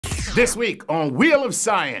This week on Wheel of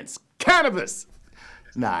Science, cannabis.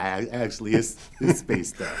 Nah, actually, it's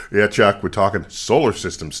space stuff. Yeah, Chuck, we're talking solar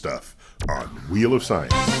system stuff on Wheel of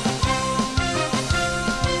Science.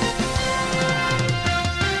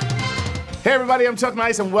 Hey everybody, I'm Chuck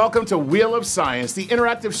Nice and welcome to Wheel of Science, the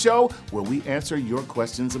interactive show where we answer your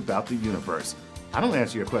questions about the universe. I don't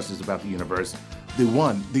answer your questions about the universe. The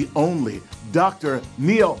one, the only, Dr.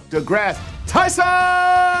 Neil deGrasse Tyson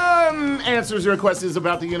answers your questions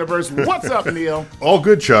about the universe. What's up, Neil? All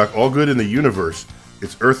good, Chuck. All good in the universe.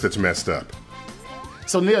 It's Earth that's messed up.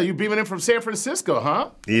 So, Neil, you beaming in from San Francisco, huh?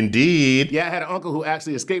 Indeed. Yeah, I had an uncle who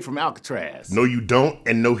actually escaped from Alcatraz. No, you don't,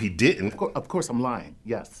 and no, he didn't. Of course, I'm lying.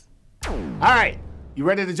 Yes. All right. You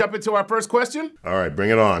ready to jump into our first question? All right, bring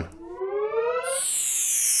it on.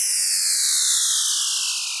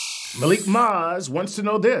 Malik Maz wants to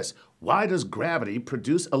know this. Why does gravity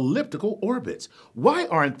produce elliptical orbits? Why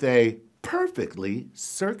aren't they perfectly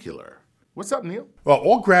circular? What's up, Neil? Well,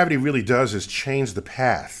 all gravity really does is change the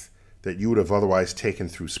path that you would have otherwise taken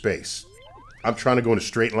through space. I'm trying to go in a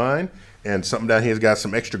straight line, and something down here has got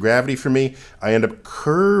some extra gravity for me. I end up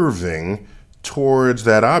curving towards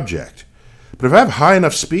that object. But if I have high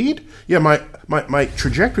enough speed, yeah, my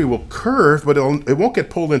trajectory will curve, but it won't get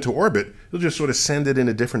pulled into orbit. It'll just sort of send it in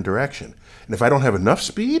a different direction. And if I don't have enough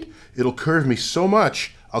speed, it'll curve me so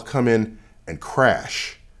much, I'll come in and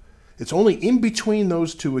crash. It's only in between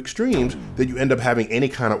those two extremes that you end up having any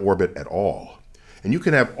kind of orbit at all. And you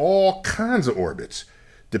can have all kinds of orbits,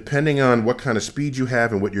 depending on what kind of speed you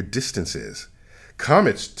have and what your distance is.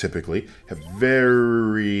 Comets typically have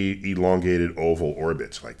very elongated oval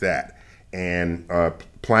orbits like that. And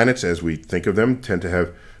planets, as we think of them, tend to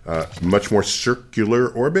have much more circular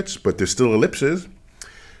orbits, but they're still ellipses.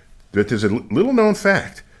 But there's a little known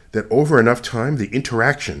fact that over enough time, the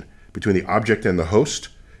interaction between the object and the host,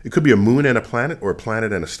 it could be a moon and a planet or a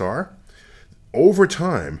planet and a star, over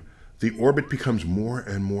time, the orbit becomes more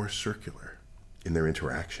and more circular in their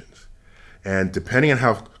interactions. And depending on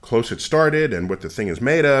how close it started and what the thing is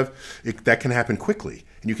made of, that can happen quickly.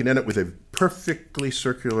 And you can end up with a perfectly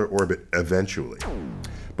circular orbit eventually.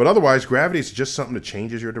 But otherwise, gravity is just something that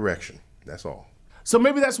changes your direction. That's all. So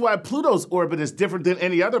maybe that's why Pluto's orbit is different than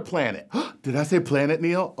any other planet. Did I say planet,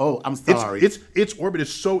 Neil? Oh, I'm sorry. Its orbit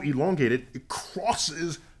is so elongated, it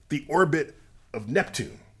crosses the orbit of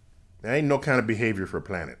Neptune. That ain't no kind of behavior for a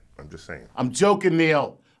planet. I'm just saying. I'm joking,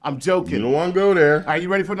 Neil. I'm joking. You don't want to go there. Are you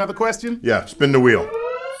ready for another question? Yeah, spin the wheel.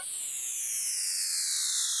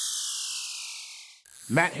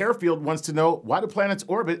 Matt Harefield wants to know why do planets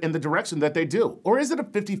orbit in the direction that they do? Or is it a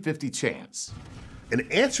 50-50 chance?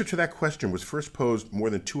 An answer to that question was first posed more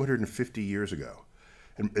than 250 years ago.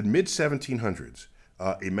 In mid-1700s,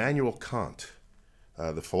 Immanuel Kant,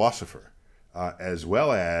 the philosopher, as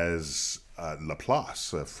well as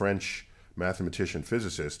Laplace, a French mathematician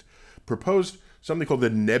physicist, proposed something called the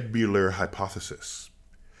nebular hypothesis.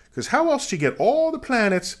 Because how else do you get all the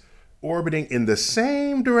planets orbiting in the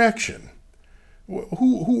same direction?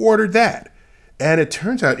 Who ordered that? And it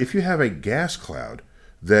turns out if you have a gas cloud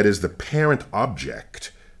that is the parent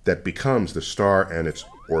object that becomes the star and its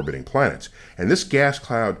orbiting planets, and this gas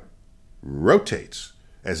cloud rotates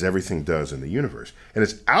as everything does in the universe, and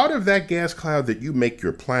it's out of that gas cloud that you make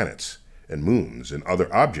your planets and moons and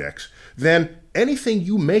other objects, then anything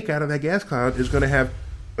you make out of that gas cloud is going to have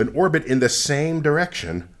an orbit in the same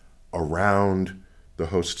direction around the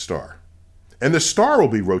host star. And the star will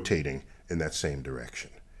be rotating in that same direction.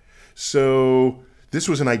 So this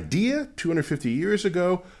was an idea 250 years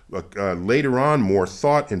ago. Later on, more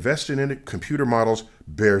thought invested in it. Computer models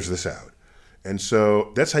bears this out. And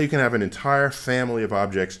so that's how you can have an entire family of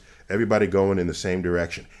objects, everybody going in the same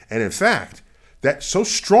direction. And in fact, that so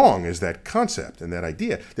strong is that concept and that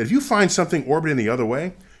idea that if you find something orbiting the other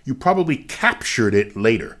way, you probably captured it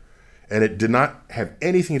later. And it did not have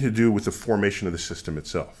anything to do with the formation of the system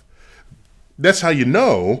itself. That's how you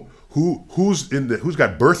know who's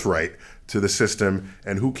got birthright to the system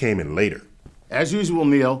and who came in later. As usual,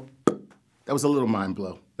 Neil, that was a little mind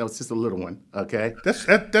blow. That was just a little one, okay?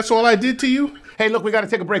 That's all I did to you? Hey, look, we got to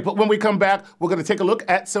take a break. But when we come back, we're going to take a look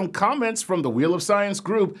at some comments from the Wheel of Science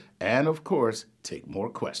group and, of course, take more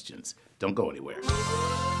questions. Don't go anywhere.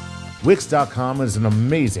 Wix.com is an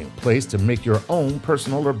amazing place to make your own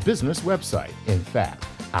personal or business website. In fact,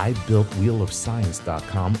 I built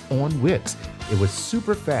wheelofscience.com on Wix. It was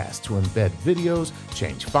super fast to embed videos,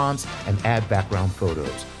 change fonts, and add background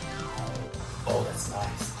photos. Oh, that's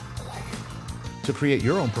nice. I like it. To create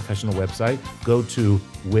your own professional website, go to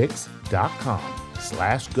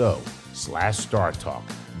wix.com/go/StarTalk.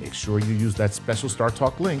 Make sure you use that special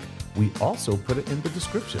StarTalk link. We also put it in the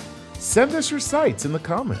description. Send us your sites in the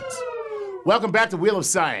comments. Welcome back to Wheel of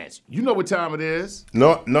Science. You know what time it is.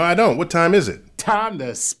 No, I don't. What time is it? Time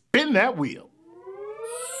to spin that wheel.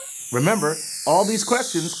 Remember, all these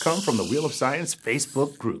questions come from the Wheel of Science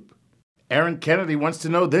Facebook group. Aaron Kennedy wants to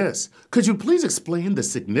know this. Could you please explain the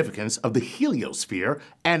significance of the heliosphere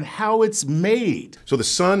and how it's made? So the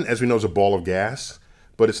sun, as we know, is a ball of gas,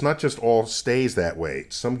 but it's not just all stays that way.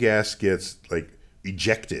 Some gas gets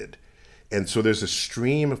ejected. And so there's a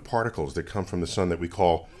stream of particles that come from the sun that we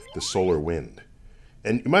call the solar wind.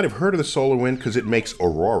 And you might have heard of the solar wind because it makes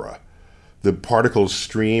aurora. The particles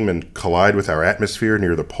stream and collide with our atmosphere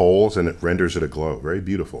near the poles, and it renders it aglow. Very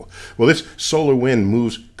beautiful. Well, this solar wind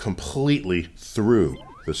moves completely through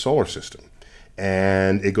the solar system,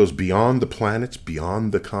 and it goes beyond the planets,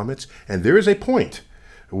 beyond the comets, and there is a point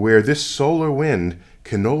where this solar wind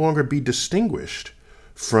can no longer be distinguished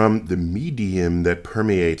from the medium that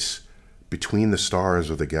permeates between the stars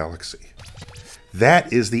of the galaxy.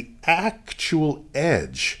 That is the actual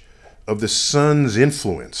edge of the sun's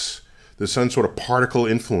influence, the sun's sort of particle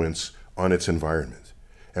influence on its environment.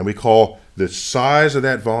 And we call the size of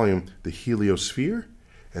that volume the heliosphere,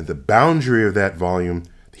 and the boundary of that volume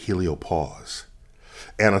the heliopause.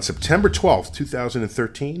 And on September 12th,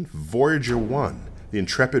 2013, Voyager 1, the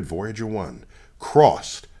intrepid Voyager 1,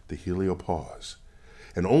 crossed the heliopause.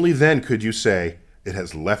 And only then could you say it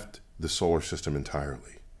has left the solar system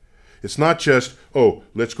entirely. It's not just, oh,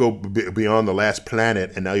 let's go beyond the last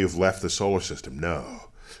planet and now you've left the solar system. No.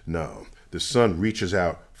 The sun reaches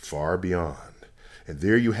out far beyond. And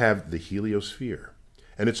there you have the heliosphere.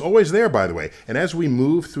 And it's always there, by the way. And as we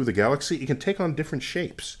move through the galaxy, it can take on different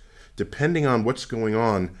shapes, depending on what's going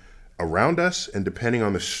on around us and depending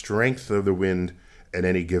on the strength of the wind at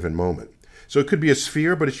any given moment. So it could be a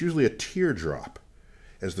sphere, but it's usually a teardrop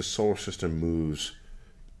as the solar system moves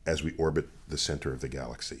as we orbit the center of the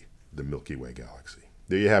galaxy, the Milky Way galaxy.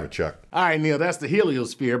 There you have it, Chuck. All right, Neil, that's the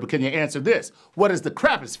heliosphere, but can you answer this? What is the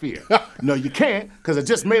craposphere? No, you can't, because I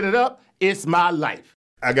just made it up. It's my life.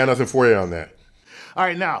 I got nothing for you on that. All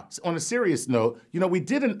right, now, on a serious note, we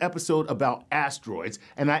did an episode about asteroids,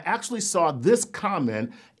 and I actually saw this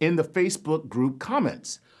comment in the Facebook group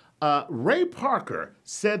comments. Ray Parker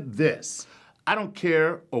said this: I don't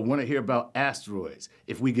care or want to hear about asteroids.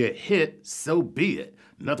 If we get hit, so be it.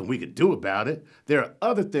 Nothing we could do about it. There are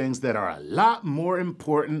other things that are a lot more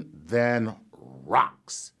important than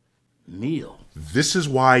rocks. Neil. This is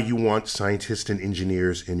why you want scientists and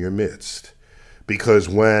engineers in your midst. Because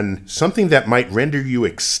when something that might render you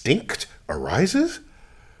extinct arises,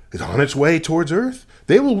 is on its way towards Earth,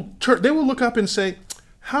 they will look up and say,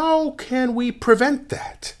 how can we prevent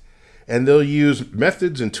that? And they'll use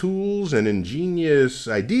methods and tools and ingenious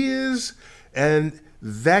ideas, and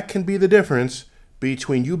that can be the difference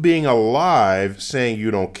between you being alive saying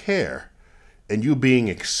you don't care and you being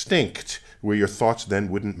extinct where your thoughts then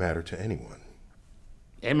wouldn't matter to anyone.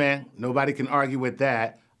 Hey man, nobody can argue with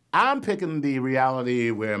that. I'm picking the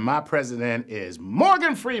reality where my president is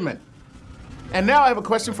Morgan Freeman. And now I have a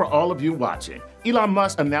question for all of you watching. Elon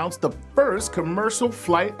Musk announced the first commercial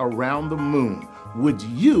flight around the moon. Would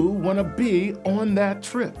you want to be on that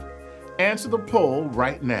trip? Answer the poll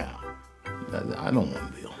right now. I don't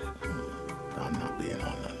want to be on. I'm not being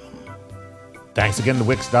on that. Thanks again to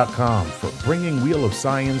Wix.com for bringing Wheel of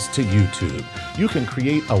Science to YouTube. You can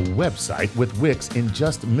create a website with Wix in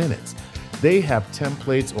just minutes. They have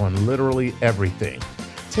templates on literally everything.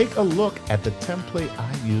 Take a look at the template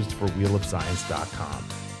I used for wheelofscience.com.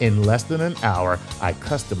 In less than an hour, I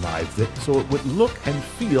customized it so it would look and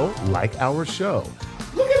feel like our show.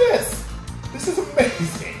 Look at this! This is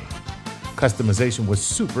amazing! Customization was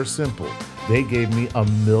super simple. They gave me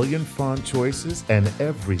 1,000,000 font choices, and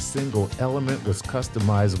every single element was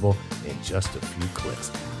customizable in just a few clicks.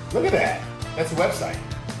 Look at that! That's a website.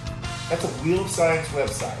 That's a Wheel of Science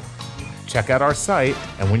website. Check out our site,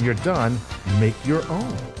 and when you're done, make your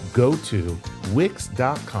own. Go to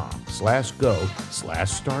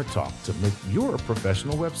wix.com/go/StarTalk to make your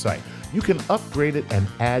professional website. You can upgrade it and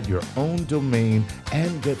add your own domain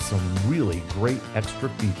and get some really great extra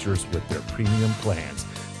features with their premium plans.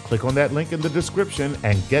 Click on that link in the description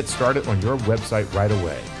and get started on your website right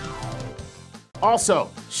away.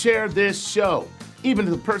 Also, share this show. Even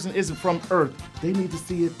if the person isn't from Earth, they need to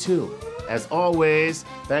see it too. As always,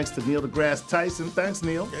 thanks to Neil deGrasse Tyson. Thanks,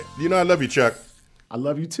 Neil. You know I love you, Chuck. I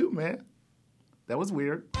love you too, man. That was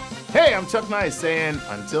weird. Hey, I'm Chuck Nice saying,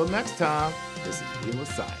 until next time, this is Wheel of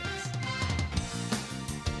Science.